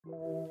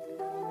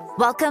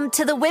Welcome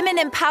to the Women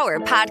in Power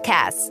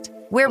podcast,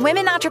 where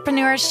women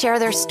entrepreneurs share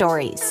their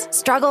stories,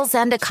 struggles,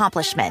 and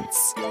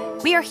accomplishments.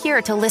 We are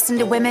here to listen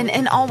to women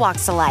in all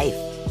walks of life,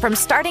 from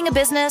starting a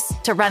business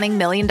to running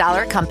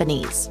million-dollar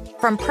companies,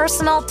 from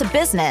personal to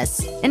business,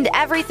 and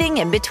everything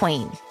in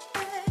between.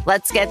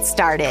 Let's get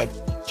started.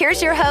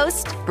 Here's your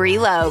host, Bree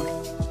Logue.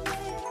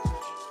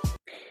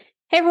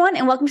 Hey everyone,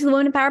 and welcome to the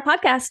Women in Power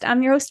podcast.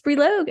 I'm your host, Bree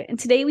Logue, and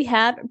today we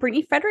have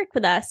Brittany Frederick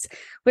with us.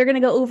 We're going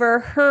to go over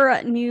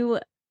her new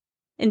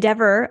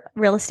endeavor,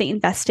 real estate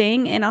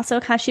investing, and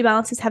also how she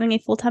balances having a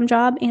full-time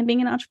job and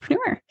being an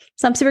entrepreneur.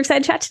 So I'm super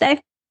excited to chat today.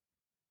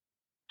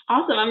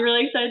 Awesome. I'm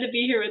really excited to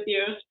be here with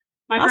you.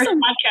 My first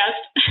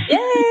podcast.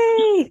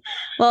 Yay!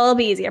 Well, it'll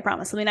be easy, I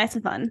promise. It'll be nice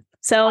and fun.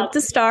 So Awesome.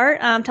 To start,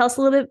 tell us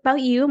a little bit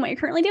about you and what you're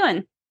currently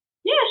doing.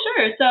 Yeah,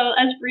 sure. So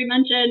as Bree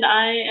mentioned,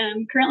 I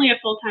am currently a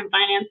full-time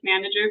finance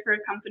manager for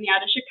a company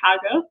out of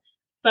Chicago,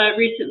 but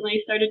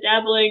recently started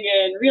dabbling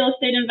in real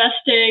estate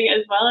investing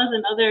as well as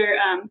another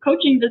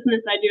coaching business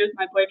I do with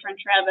my boyfriend,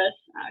 Travis,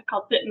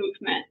 called Fit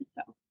Movement.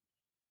 So.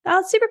 Oh,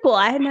 that's super cool.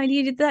 I had no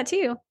idea you did that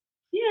too.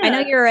 Yeah. I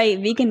know you're a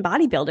vegan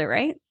bodybuilder,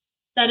 right?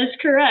 That is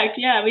correct.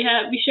 Yeah, we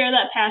share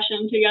that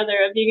passion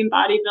together of vegan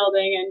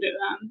bodybuilding, and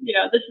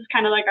this is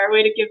kind of like our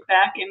way to give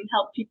back and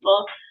help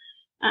people,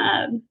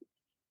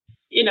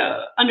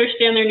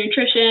 understand their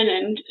nutrition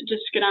and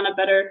just get on a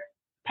better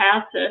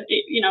path to,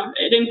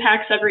 it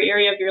impacts every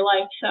area of your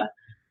life. So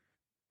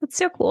that's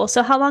so cool.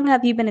 So how long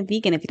have you been a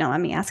vegan, if you don't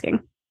mind me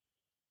asking?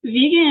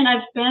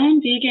 I've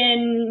been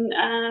vegan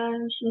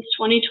since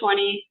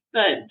 2020,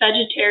 but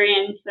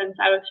vegetarian since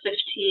I was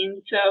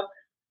 15. So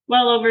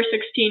well over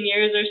 16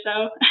 years or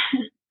so.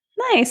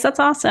 Nice. That's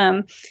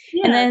awesome.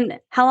 Yeah. And then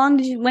how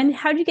did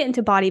you get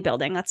into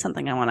bodybuilding? That's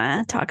something I want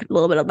to talk a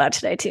little bit about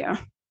today too.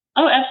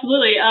 Oh,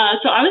 absolutely.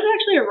 So I was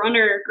actually a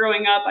runner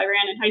growing up. I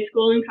ran in high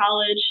school and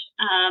college,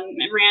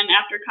 and ran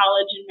after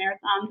college in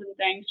marathons and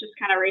things, just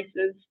kind of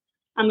races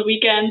on the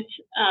weekends,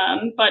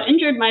 but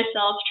injured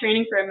myself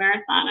training for a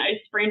marathon. I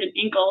sprained an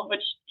ankle,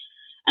 which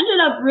ended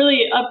up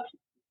really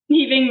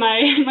upheaving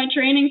my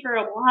training for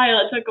a while.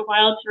 It took a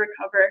while to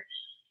recover.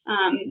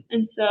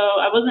 And so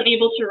I wasn't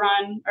able to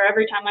run, or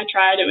every time I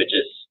tried,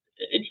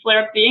 it'd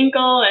flare up the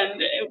ankle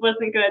and it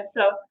wasn't good.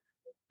 So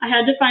I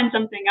had to find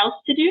something else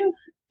to do,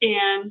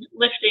 and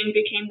lifting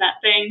became that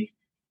thing.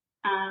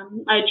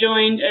 I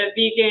joined a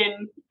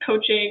vegan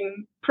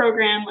coaching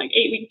program, like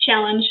 8-week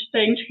challenge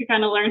thing to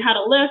kind of learn how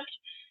to lift.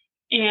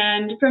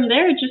 And from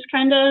there, it just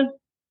kind of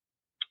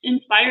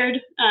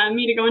inspired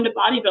me to go into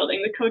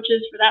bodybuilding. The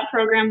coaches for that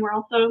program were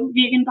also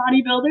vegan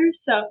bodybuilders.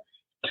 So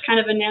it's kind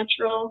of a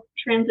natural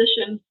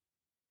transition.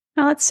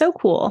 Oh, that's so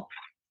cool.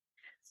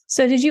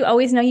 So did you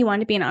always know you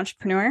wanted to be an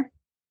entrepreneur?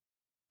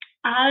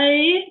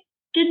 I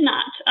did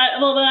not.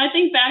 When I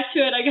think back to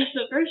it, I guess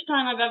the first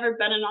time I've ever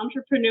been an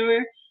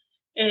entrepreneur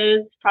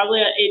is probably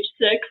at age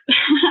 6.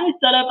 I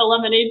set up a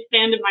lemonade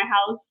stand in my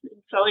house,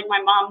 selling my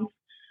mom's,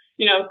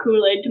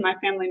 Kool-Aid to my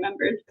family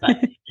members. But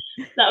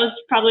that was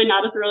probably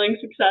not a thrilling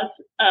success.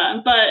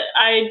 But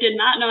I did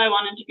not know I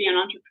wanted to be an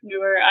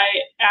entrepreneur.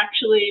 I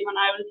actually, when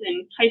I was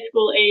in high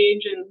school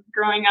age and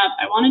growing up,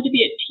 I wanted to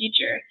be a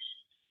teacher.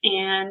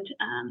 And,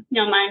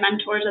 my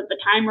mentors at the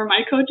time were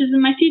my coaches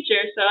and my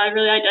teachers. So I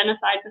really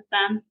identified with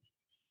them.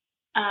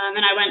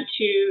 And I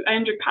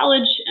entered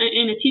college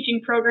in a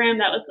teaching program.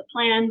 That was the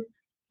plan.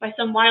 By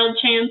some wild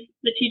chance,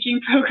 the teaching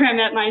program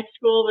at my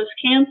school was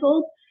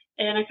canceled,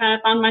 and I kind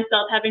of found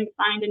myself having to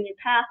find a new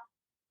path,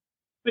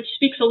 which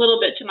speaks a little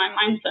bit to my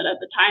mindset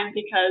at the time,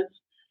 because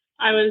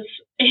I was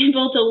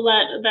able to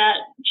let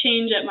that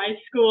change at my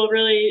school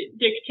really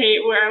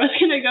dictate where I was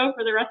going to go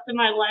for the rest of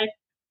my life,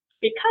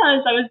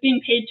 because I was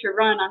being paid to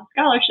run on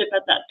scholarship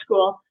at that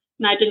school,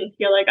 and I didn't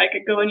feel like I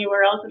could go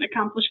anywhere else and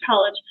accomplish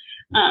college.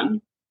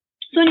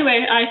 So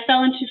anyway, I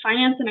fell into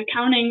finance and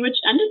accounting, which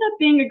ended up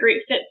being a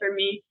great fit for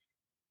me.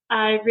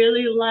 I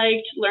really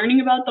liked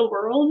learning about the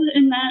world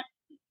in that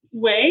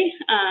way,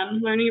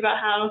 learning about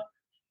how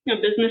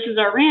businesses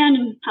are ran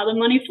and how the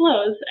money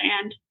flows.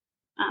 And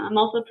I'm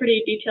also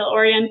pretty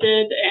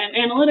detail-oriented and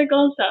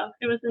analytical, so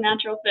it was a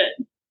natural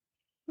fit.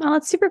 Well,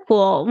 that's super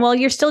cool. Well,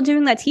 you're still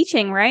doing that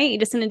teaching, right? You're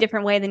just in a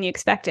different way than you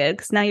expected,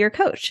 because now you're a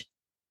coach.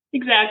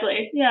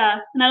 Exactly, yeah.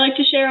 And I like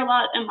to share a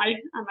lot on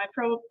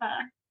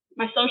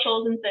my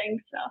socials and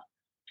things.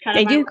 So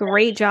they do a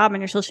great job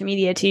on your social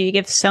media too. You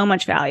give so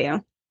much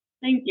value.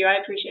 Thank you. I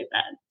appreciate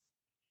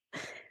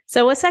that.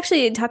 So let's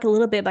actually talk a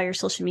little bit about your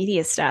social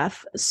media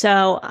stuff.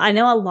 So I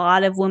know a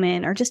lot of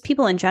women, or just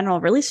people in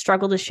general, really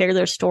struggle to share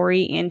their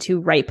story and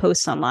to write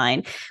posts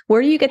online.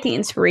 Where do you get the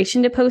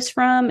inspiration to post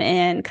from?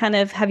 And kind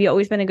of, have you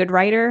always been a good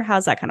writer?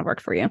 How's that kind of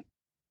work for you?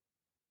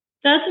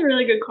 That's a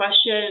really good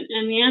question.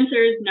 And the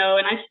answer is no.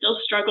 And I still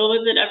struggle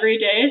with it every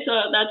day.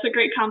 So that's a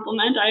great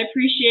compliment. I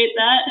appreciate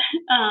that.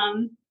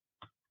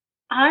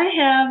 I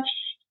have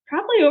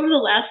probably over the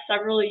last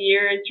several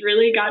years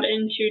really got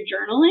into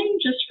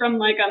journaling, just from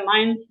like a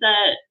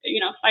mindset,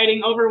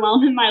 fighting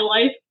overwhelm in my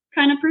life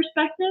kind of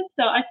perspective.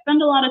 So I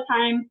spend a lot of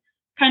time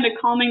kind of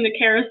calming the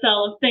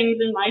carousel of things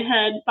in my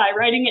head by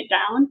writing it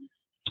down.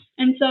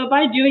 And so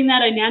by doing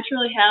that, I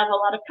naturally have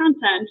a lot of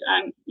content.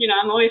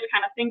 I'm always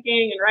kind of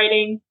thinking and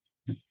writing.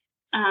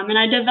 And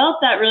I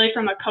developed that really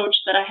from a coach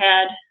that I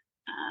had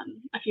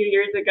a few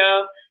years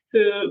ago,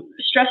 who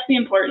stressed the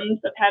importance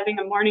of having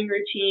a morning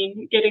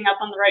routine, getting up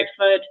on the right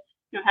foot,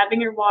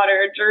 having your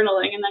water,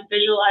 journaling, and then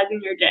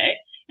visualizing your day.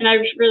 And I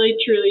really,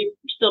 truly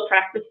still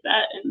practice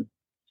that and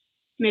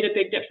made a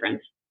big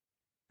difference.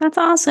 That's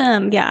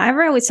awesome. Yeah, I've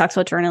always talked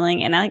about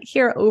journaling, and I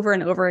hear it over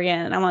and over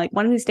again. And I'm like,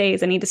 one of these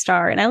days I need to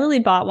start. And I literally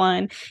bought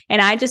one,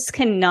 and I just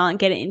cannot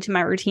get it into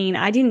my routine.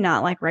 I do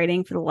not like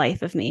writing for the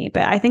life of me,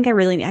 but I think I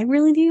really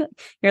do.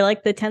 You're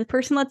like the 10th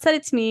person that said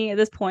it to me at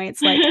this point.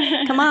 It's like,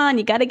 come on,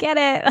 you got to get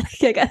it.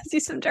 Like, I got to do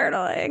some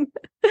journaling.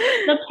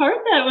 The part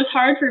that was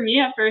hard for me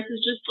at first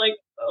is just like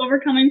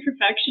overcoming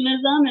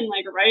perfectionism and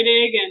like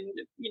writing.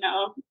 And,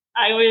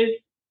 I always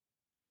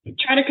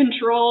try to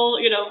control,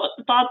 what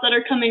the thoughts that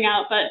are coming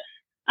out, but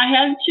I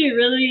had to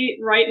really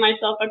write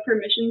myself a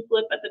permission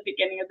slip at the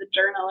beginning of the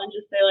journal and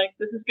just say, like,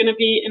 this is going to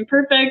be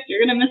imperfect.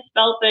 You're going to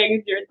misspell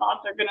things. Your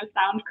thoughts are going to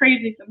sound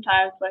crazy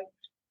sometimes. Like,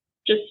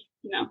 just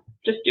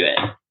do it.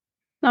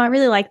 No, I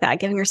really like that,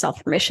 giving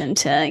yourself permission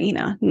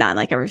to, not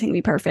like everything to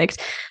be perfect.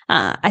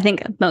 I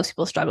think most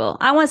people struggle.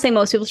 I want to say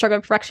most people struggle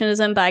with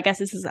perfectionism, but I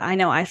guess I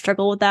know I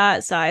struggle with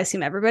that. So I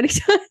assume everybody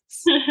does.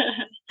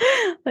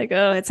 Like,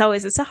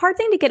 it's a hard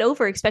thing to get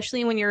over,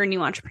 especially when you're a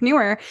new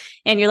entrepreneur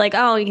and you're like,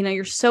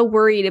 you're so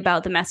worried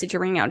about the message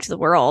you're bringing out to the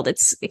world. It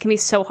can be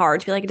so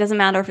hard to be like, it doesn't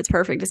matter if it's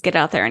perfect, just get it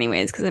out there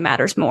anyways, because it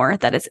matters more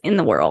that it's in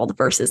the world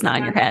versus not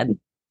in your head.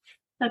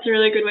 That's a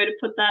really good way to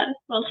put that.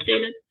 Well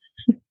stated.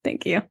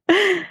 Thank you.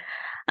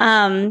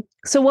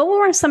 So what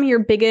were some of your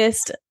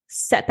biggest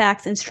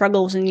setbacks and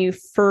struggles when you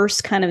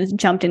first kind of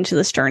jumped into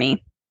this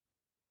journey?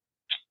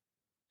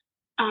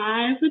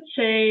 I would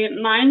say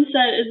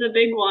mindset is a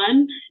big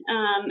one.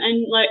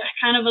 And like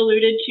I kind of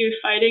alluded to,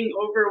 fighting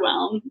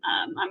overwhelm.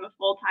 I'm a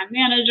full-time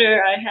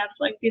manager. I have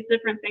like these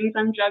different things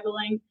I'm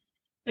juggling.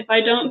 If I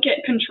don't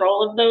get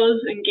control of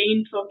those and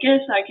gain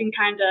focus, I can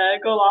kind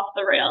of go off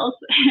the rails.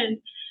 And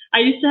I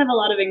used to have a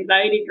lot of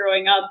anxiety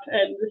growing up,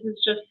 and this is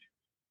just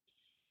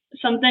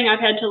something I've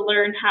had to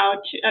learn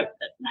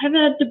I've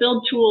had to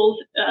build tools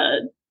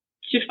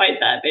to fight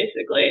that,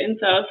 basically. And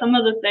so some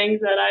of the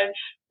things that I've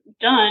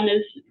done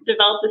is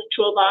develop this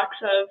toolbox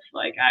of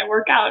like, I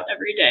work out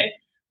every day.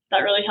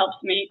 That really helps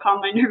me calm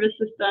my nervous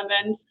system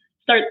and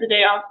start the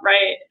day off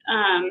right.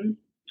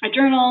 I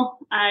journal,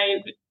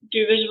 I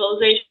do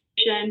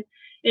visualization.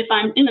 If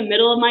I'm in the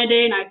middle of my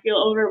day and I feel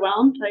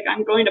overwhelmed, like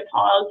I'm going to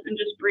pause and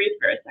just breathe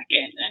for a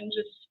second and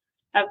just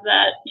have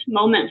that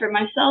moment for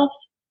myself.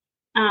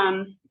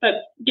 But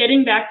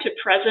getting back to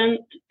present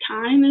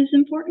time is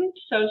important.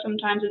 So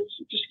sometimes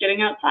it's just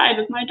getting outside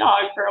with my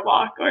dog for a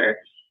walk or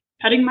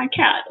petting my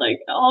cat. Like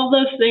all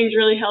those things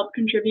really help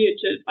contribute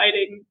to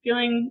fighting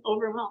feeling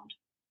overwhelmed.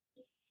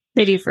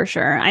 They do, for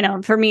sure. I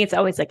know for me, it's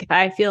always like, if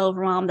I feel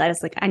overwhelmed,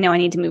 I know I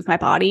need to move my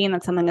body. And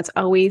that's something that's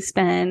always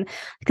been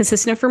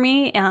consistent for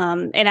me.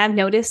 And I've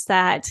noticed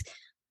that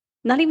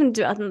not even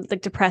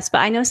like depressed,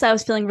 but I noticed that I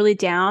was feeling really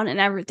down and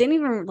I didn't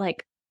even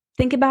like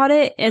think about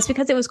it. And it's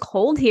because it was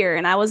cold here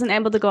and I wasn't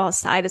able to go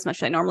outside as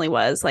much as I normally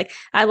was. Like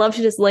I love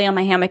to just lay on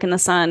my hammock in the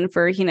sun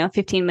for,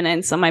 15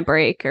 minutes on my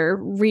break or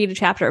read a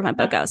chapter of my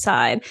book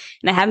outside.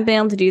 And I haven't been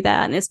able to do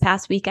that. And this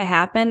past week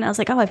I was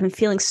like, I've been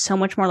feeling so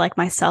much more like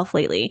myself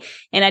lately.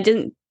 And I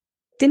didn't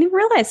even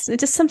realize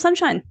it's just some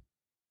sunshine.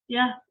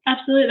 Yeah,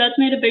 absolutely. That's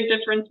made a big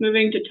difference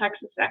moving to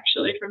Texas,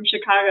 actually, from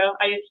Chicago.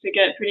 I used to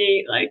get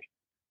pretty,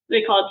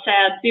 they call it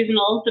sad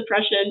seasonal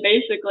depression,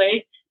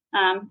 basically.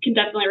 Can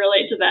definitely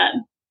relate to that.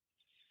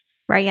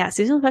 Right. Yeah.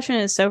 Seasonal depression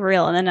is so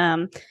real. And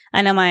then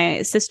I know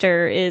my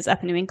sister is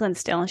up in New England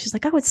still, and she's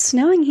like, oh, it's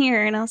snowing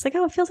here. And I was like,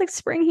 oh, it feels like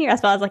spring here.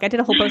 As well as I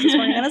did a whole post this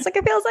morning and I was like,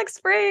 it feels like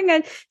spring.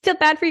 I feel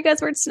bad for you guys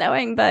where it's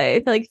snowing. But I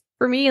feel like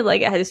for me, it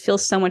just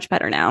feels so much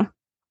better now.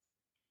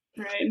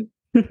 Right.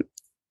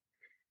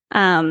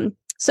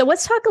 So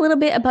let's talk a little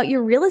bit about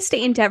your real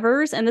estate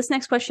endeavors. And this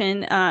next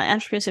question,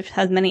 entrepreneurship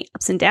has many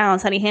ups and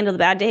downs. How do you handle the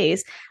bad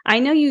days? I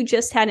know you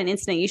just had an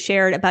incident you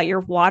shared about your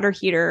water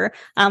heater.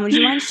 Would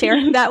you mind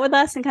sharing that with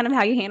us and kind of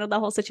how you handled that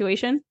whole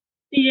situation?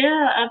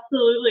 Yeah,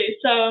 absolutely.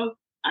 So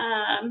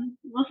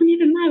wasn't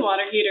even my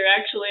water heater,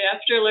 actually,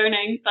 after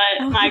learning,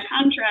 but my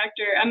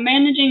contractor, I'm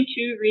managing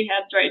 2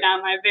 rehabs right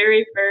now, my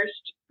very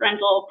first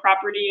rental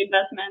property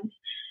investments.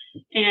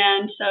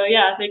 And so,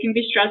 yeah, they can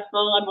be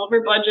stressful. I'm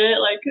over budget.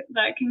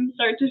 That can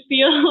start to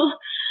feel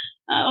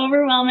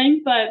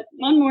overwhelming. But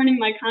one morning,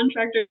 my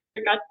contractor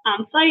got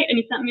on site and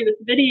he sent me this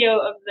video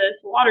of this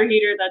water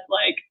heater that's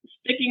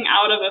sticking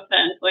out of a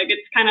fence.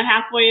 It's kind of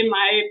halfway in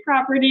my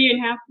property and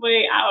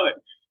halfway out.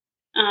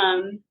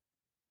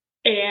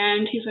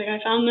 And he's like, I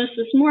found this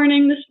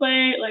morning this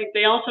way.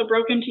 They also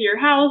broke into your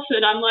house.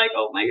 And I'm like,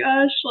 oh my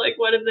gosh,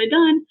 what have they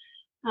done?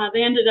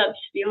 They ended up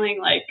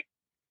stealing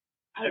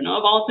I don't know,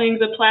 of all things,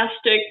 a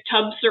plastic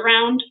tub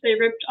surround they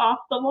ripped off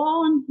the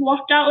wall and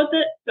walked out with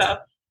it. So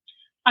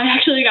I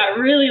actually got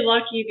really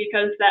lucky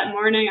because that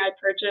morning I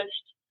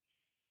purchased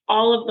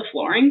all of the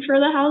flooring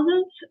for the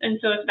houses. And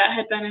so if that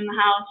had been in the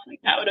house,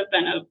 like that would have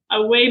been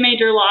a way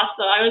major loss.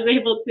 So I was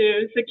able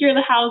to secure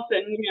the house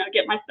and,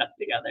 get my stuff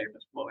together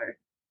before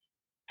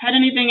I had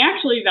anything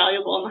actually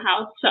valuable in the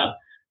house. So,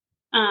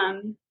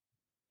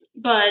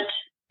 but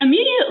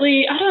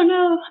immediately, I don't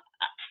know,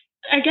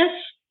 I guess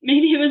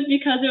maybe it was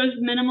because it was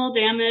minimal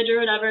damage or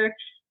whatever,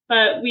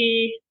 but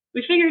we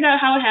figured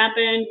out how it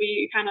happened.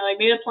 We kind of like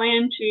made a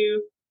plan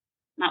to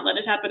not let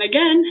it happen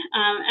again.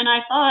 And I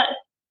thought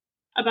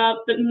about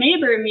the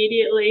neighbor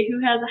immediately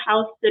who has a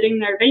house sitting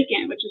there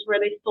vacant, which is where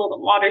they stole the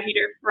water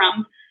heater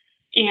from.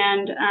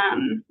 And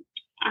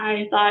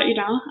I thought,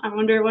 I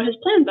wonder what his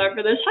plans are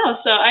for this house.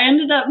 So I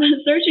ended up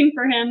searching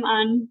for him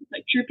on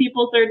like True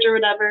People search or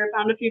whatever,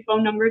 found a few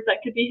phone numbers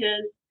that could be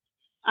his.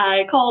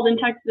 I called and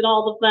texted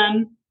all of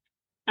them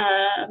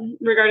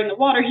regarding the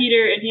water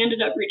heater, and he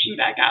ended up reaching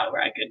back out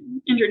where I could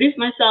introduce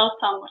myself,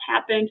 tell him what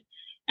happened,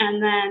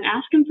 and then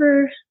ask him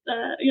for,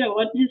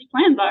 what his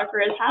plans are for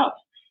his house.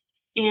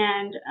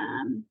 And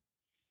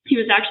he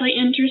was actually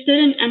interested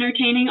in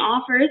entertaining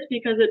offers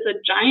because it's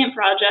a giant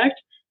project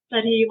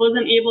that he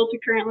wasn't able to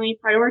currently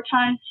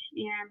prioritize.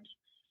 And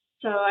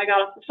so I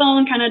got off the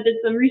phone, kind of did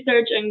some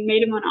research, and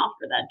made him an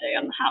offer that day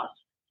on the house,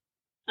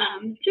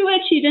 to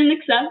which he didn't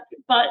accept,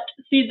 but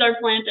seeds are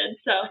planted.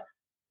 So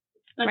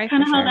that's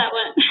kind of how that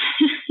went.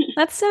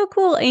 That's so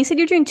cool. And you said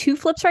you're doing 2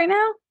 flips right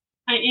now?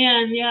 I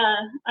am, yeah.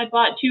 I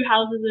bought 2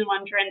 houses in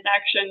one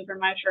transaction for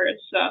my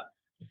first. So.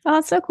 Oh,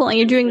 that's so cool. And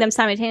you're doing them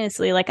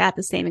simultaneously, like at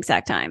the same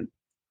exact time.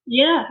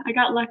 Yeah, I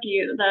got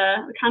lucky.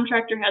 The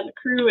contractor has a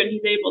crew and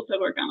he's able to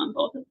work on them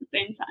both at the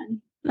same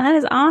time. That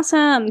is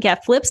awesome. Yeah,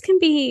 flips can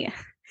be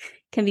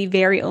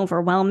very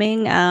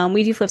overwhelming.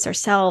 We do flips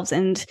ourselves,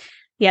 and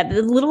yeah,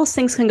 the littlest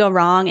things can go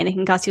wrong and it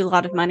can cost you a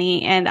lot of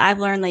money. And I've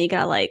learned that you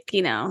gotta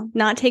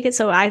not take it.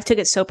 So I took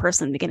it so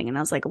personally in the beginning, and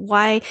I was like,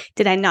 why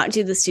did I not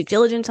do this due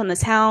diligence on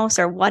this house,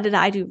 or what did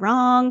I do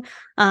wrong?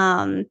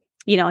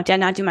 Did I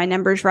not do my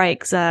numbers right?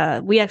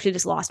 Because we actually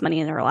just lost money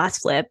in our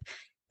last flip,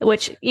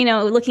 which,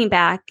 looking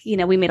back,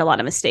 we made a lot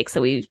of mistakes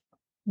that we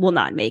will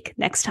not make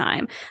next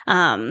time.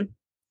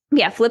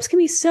 Flips can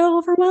be so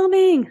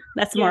overwhelming.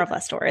 That's more of a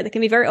story. They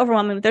can be very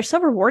overwhelming, but they're so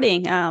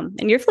rewarding.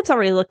 And your flips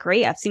already look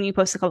great. I've seen you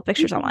post a couple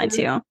pictures online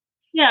too.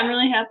 Yeah, I'm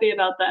really happy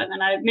about that.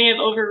 And I may have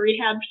over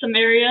rehabbed some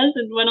areas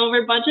and went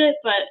over budget,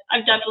 but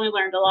I've definitely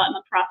learned a lot in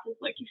the process,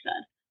 like you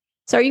said.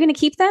 So are you going to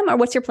keep them, or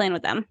what's your plan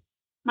with them?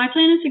 My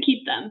plan is to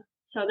keep them.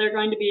 So they're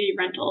going to be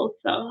rentals.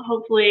 So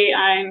hopefully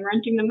I'm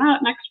renting them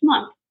out next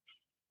month.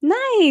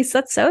 Nice.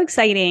 That's so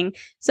exciting.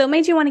 So what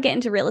made you want to get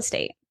into real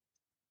estate?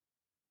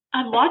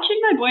 I'm watching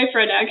my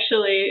boyfriend,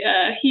 actually.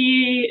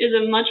 He is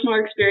a much more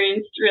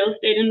experienced real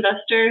estate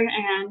investor,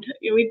 and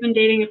we've been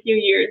dating a few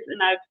years,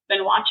 and I've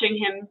been watching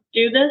him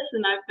do this,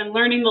 and I've been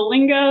learning the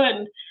lingo,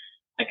 and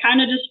I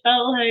kind of just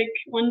felt like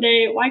one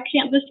day, why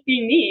can't this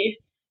be me?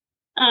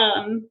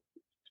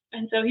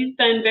 And so he's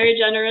been very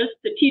generous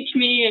to teach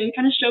me and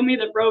kind of show me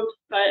the ropes.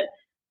 But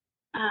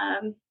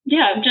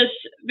I'm just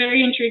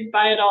very intrigued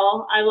by it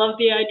all. I love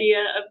the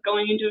idea of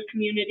going into a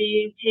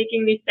community and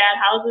taking these sad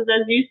houses,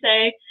 as you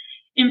say,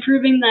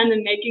 improving them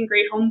and making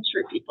great homes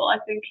for people. I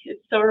think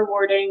it's so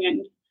rewarding.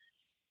 And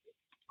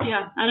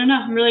I don't know.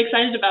 I'm really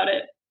excited about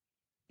it.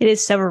 It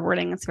is so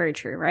rewarding. That's very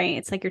true, right?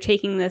 It's like you're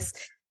taking this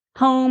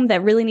home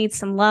that really needs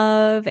some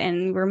love,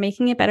 and we're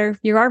making it better.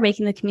 You are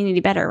making the community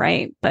better,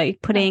 right? By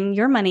putting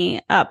your money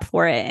up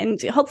for it,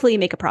 and hopefully you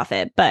make a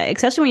profit. But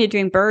especially when you're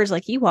doing burrs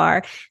like you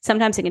are,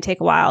 sometimes it can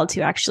take a while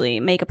to actually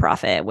make a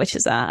profit, which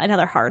is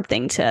another hard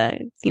thing to,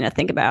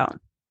 think about.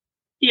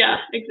 Yeah,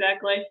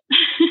 exactly.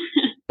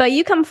 But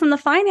you come from the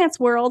finance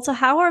world. So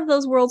how are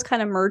those worlds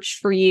kind of merged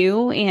for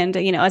you? And,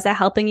 is that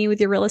helping you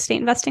with your real estate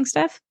investing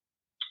stuff?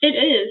 It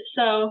is.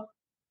 So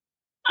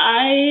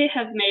I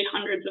have made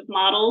hundreds of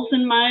models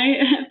in my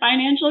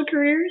financial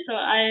career. So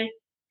I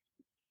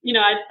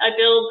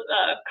build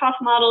cost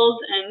models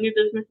and new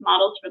business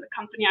models for the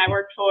company I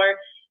work for.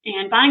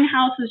 And buying a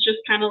house is just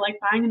kind of like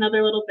buying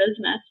another little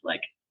business.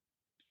 Like,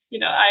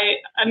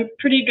 I'm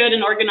pretty good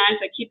and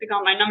organized at keeping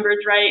all my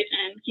numbers right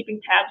and keeping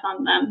tabs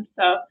on them.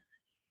 So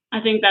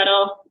I think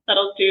that'll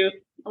do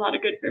a lot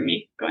of good for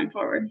me going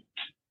forward.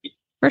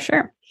 For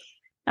sure.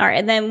 All right.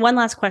 And then one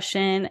last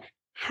question.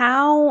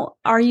 How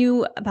are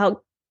you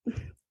about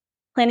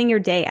planning your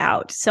day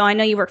out? So I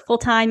know you work full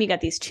time. You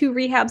got these 2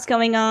 rehabs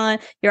going on.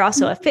 You're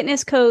also a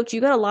fitness coach.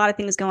 You got a lot of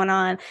things going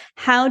on.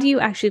 How do you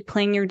actually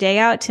plan your day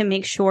out to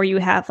make sure you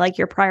have like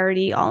your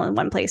priority all in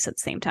one place at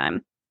the same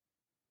time?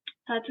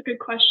 That's a good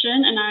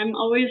question. And I'm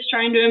always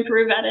trying to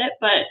improve at it.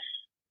 But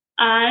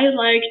I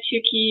like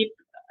to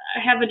I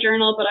have a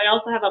journal, but I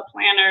also have a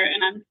planner,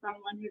 and I'm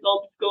someone who's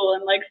old school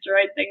and likes to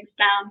write things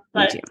down.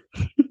 But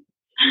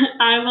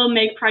I will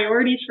make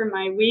priorities for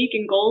my week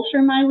and goals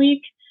for my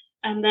week.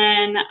 And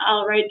then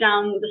I'll write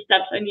down the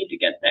steps I need to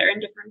get there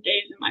in different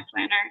days in my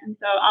planner. And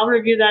so I'll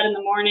review that in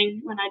the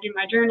morning when I do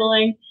my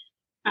journaling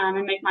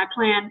and make my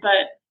plan.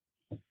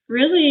 But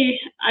really,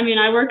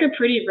 I work a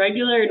pretty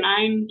regular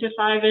 9 to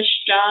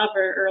 5-ish job,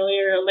 or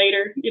earlier or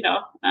later,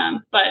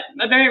 but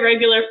a very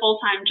regular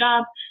full-time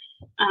job.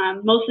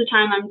 Most of the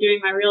time I'm doing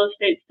my real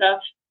estate stuff.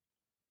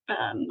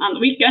 On the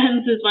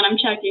weekends is when I'm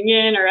checking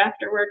in, or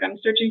after work I'm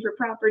searching for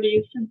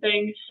properties and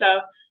things.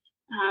 So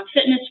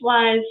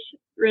fitness-wise,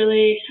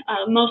 really,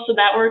 most of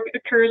that work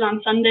occurs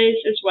on Sundays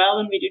as well,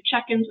 and we do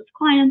check-ins with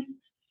clients.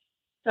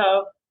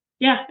 So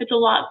yeah, it's a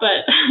lot,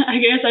 but I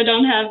guess I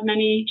don't have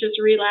many just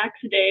relax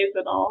days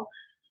at all.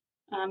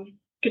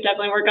 Could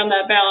definitely work on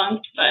that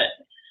balance, but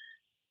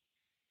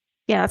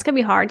yeah, it's gonna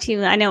be hard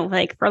too. I know,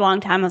 like for a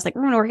long time, I was like,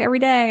 we're gonna work every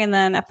day, and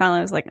then I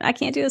finally was like, I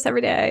can't do this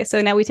every day.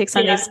 So now we take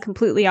Sundays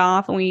completely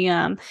off, and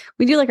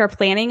we do like our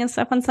planning and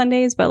stuff on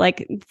Sundays, but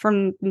like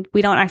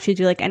we don't actually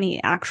do like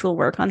any actual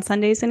work on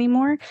Sundays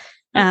anymore.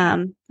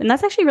 And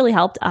that's actually really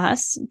helped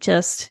us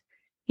just,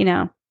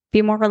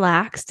 be more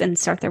relaxed and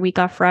start their week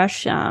off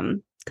fresh.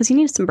 Because you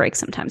need some breaks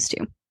sometimes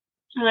too.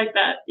 I like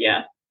that.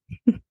 Yeah.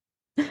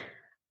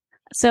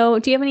 So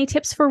do you have any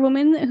tips for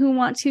women who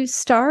want to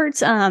start,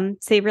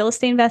 say, real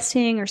estate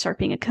investing, or start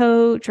being a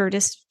coach, or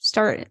just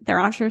start their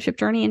entrepreneurship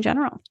journey in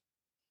general?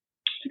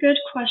 It's a good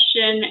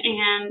question.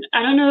 And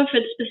I don't know if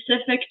it's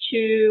specific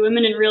to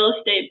women in real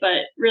estate,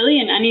 but really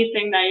in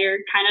anything that you're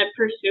kind of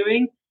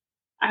pursuing,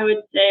 I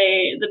would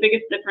say the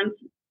biggest difference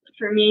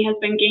for me has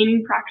been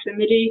gaining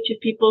proximity to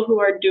people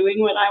who are doing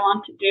what I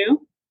want to do,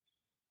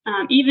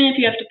 even if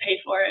you have to pay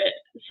for it.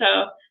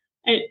 So,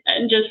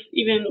 and just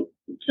even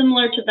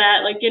similar to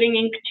that, like getting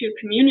into a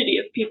community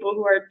of people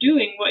who are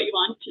doing what you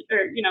want to,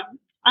 or,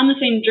 on the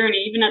same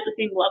journey, even at the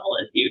same level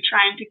as you,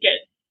 trying to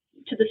get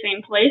to the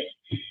same place.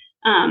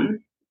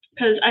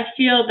 Because I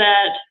feel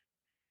that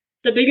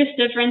the biggest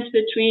difference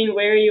between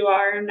where you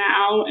are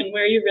now and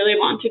where you really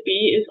want to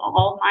be is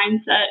all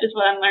mindset, is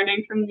what I'm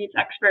learning from these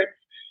experts.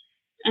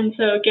 And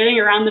so getting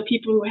around the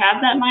people who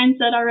have that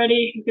mindset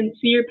already, who can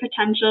see your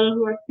potential,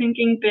 who are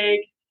thinking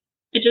big,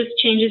 it just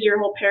changes your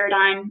whole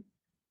paradigm.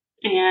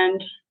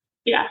 And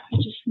yeah,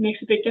 it just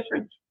makes a big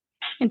difference.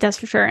 It does,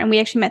 for sure. And we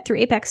actually met through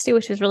Apex too,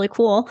 which is really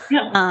cool.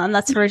 Yeah.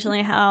 That's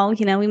originally how,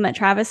 we met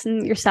Travis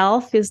and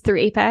yourself, is through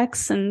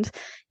Apex. And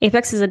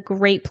Apex is a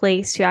great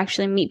place to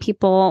actually meet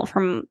people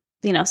from,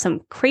 some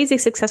crazy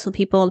successful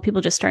people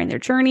just starting their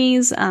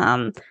journeys.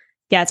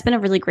 It's been a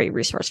really great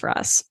resource for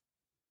us.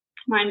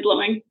 Mind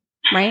blowing.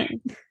 Right.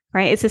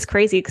 It's just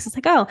crazy because it's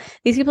like, oh,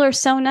 these people are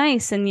so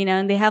nice. And,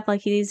 they have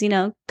like these,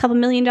 couple $1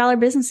 million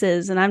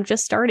businesses, and I'm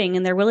just starting,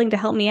 and they're willing to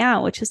help me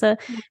out, which is a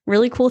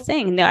really cool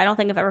thing. No, I don't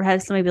think I've ever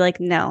had somebody be like,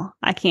 no,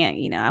 I can't,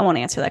 I won't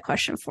answer that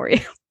question for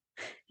you.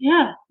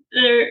 Yeah.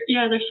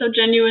 They're so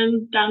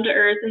genuine, down to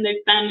earth, and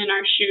they've been in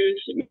our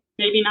shoes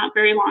maybe not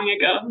very long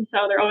ago. And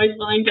so they're always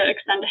willing to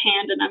extend a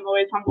hand, and I'm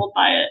always humbled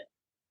by it.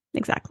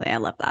 Exactly. I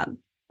love that.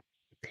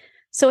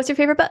 So what's your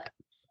favorite book?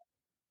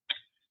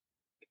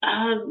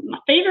 My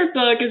favorite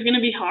book is going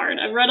to be hard.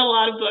 I've read a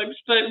lot of books,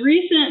 but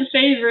recent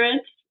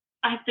favorites,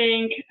 I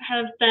think,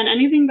 have been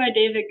anything by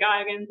David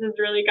Goggins has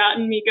really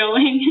gotten me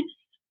going.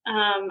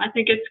 I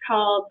think it's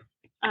called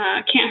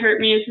Can't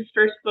Hurt Me is his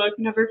first book.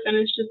 Never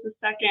finished just the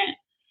second.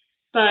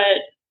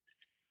 But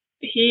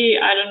he's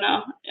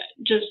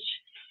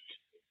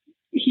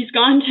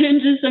gone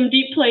into some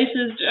deep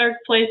places, dark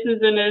places,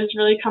 and has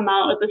really come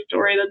out with a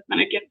story that's been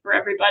a gift for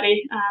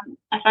everybody.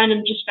 I find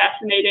him just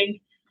fascinating,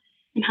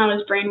 and how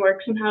his brain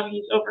works and how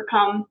he's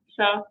overcome.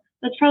 So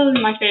that's probably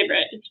my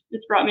favorite.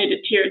 It's brought me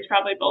to tears,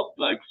 probably both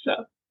books.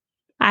 So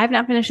I have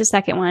not finished the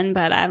second one,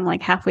 but I'm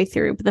like halfway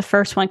through. But the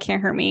first one,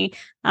 Can't Hurt Me,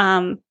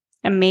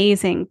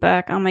 amazing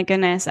book. Oh my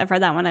goodness. I've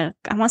read that one, I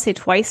want to say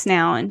twice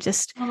now. And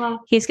just,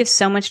 he just gives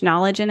so much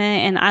knowledge in it.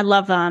 And I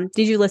love them.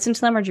 Did you listen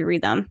to them or did you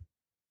read them?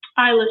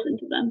 I listened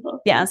to them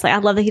both. Yeah. It's like, I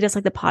love that he does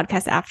like the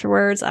podcast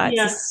afterwards. It's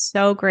just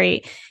so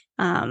great.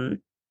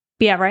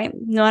 Yeah, right.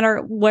 No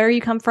matter where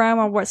you come from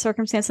or what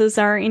circumstances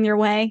are in your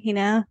way,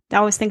 I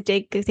always think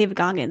David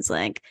Goggins,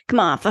 like, come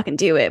on, fucking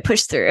do it,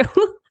 push through.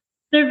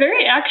 They're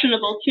very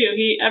actionable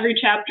too. Every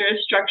chapter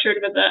is structured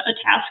with a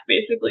task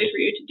basically for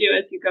you to do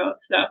as you go.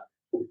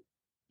 So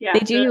yeah,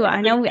 they do.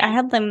 I know. I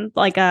had them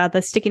like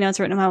the sticky notes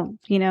written about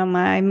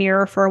my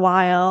mirror for a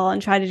while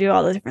and try to do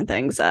all the different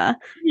things. I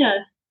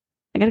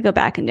got to go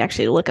back and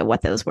actually look at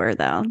what those were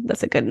though.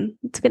 It's a good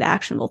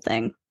actionable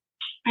thing.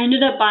 I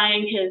ended up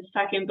buying his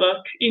second book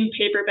in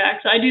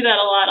paperback. So I do that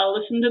a lot. I'll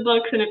listen to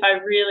books, and if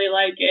I really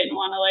like it and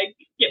want to like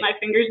get my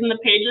fingers in the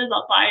pages,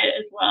 I'll buy it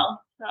as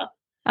well.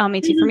 So me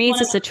too. For me, it's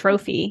just a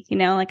trophy,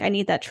 like I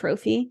need that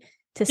trophy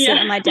to sit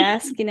on my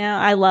desk.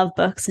 I love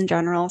books in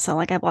general. So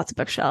like I have lots of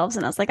bookshelves,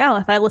 and I was like, oh,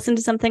 if I listen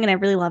to something and I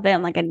really love it,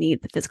 I'm like, I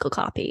need the physical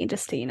copy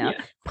just to,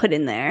 put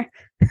in there.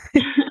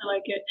 I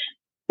like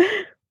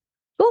it.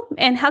 Cool.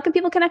 And how can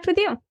people connect with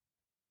you?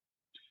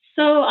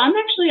 So I'm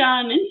actually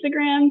on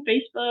Instagram,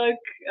 Facebook,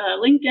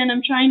 LinkedIn.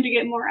 I'm trying to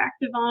get more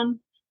active on.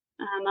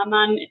 I'm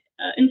on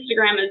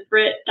Instagram as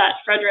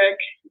Britt.Frederick.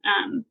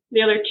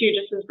 The other two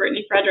just as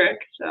Brittany Frederick.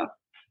 So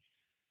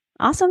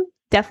awesome.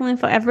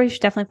 Definitely, everybody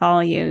should definitely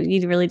follow you.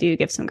 You really do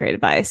give some great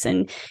advice,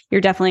 and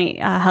you're definitely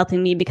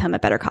helping me become a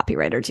better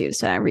copywriter too.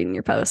 So I'm reading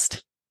your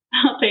post.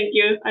 Oh, thank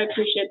you. I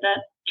appreciate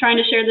that. Trying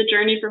to share the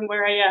journey from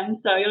where I am.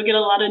 So you'll get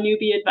a lot of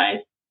newbie advice.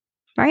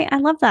 Right. I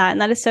love that. And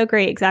that is so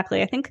great.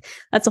 Exactly. I think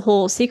that's a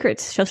whole secret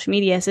to social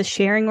media is just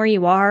sharing where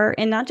you are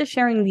and not just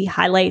sharing the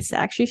highlights,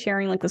 actually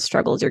sharing like the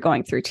struggles you're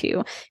going through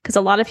too. Because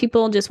a lot of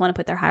people just want to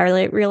put their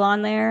highlight reel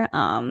on there.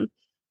 And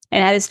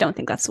I just don't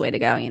think that's the way to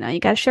go. You know, you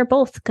got to share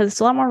both because it's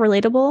a lot more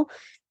relatable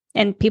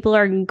and people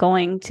are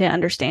going to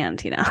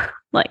understand, you know,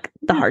 like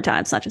the hard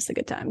times, not just the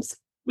good times.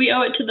 We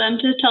owe it to them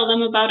to tell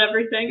them about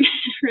everything,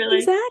 really.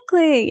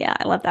 Exactly. Yeah.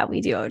 I love that.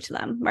 We do owe it to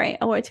them, right?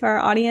 Owe it to our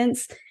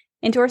audience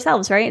and to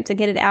ourselves, right? To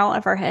get it out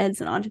of our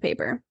heads and onto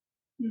paper.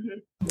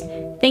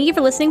 Mm-hmm. Thank you for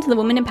listening to the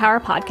Women in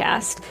Power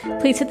podcast.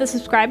 Please hit the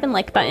subscribe and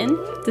like button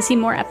to see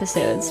more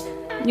episodes.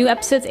 New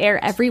episodes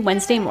air every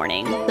Wednesday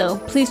morning, so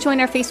please join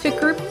our Facebook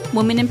group,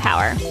 Women in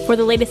Power, for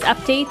the latest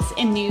updates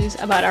and news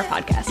about our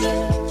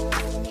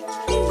podcast.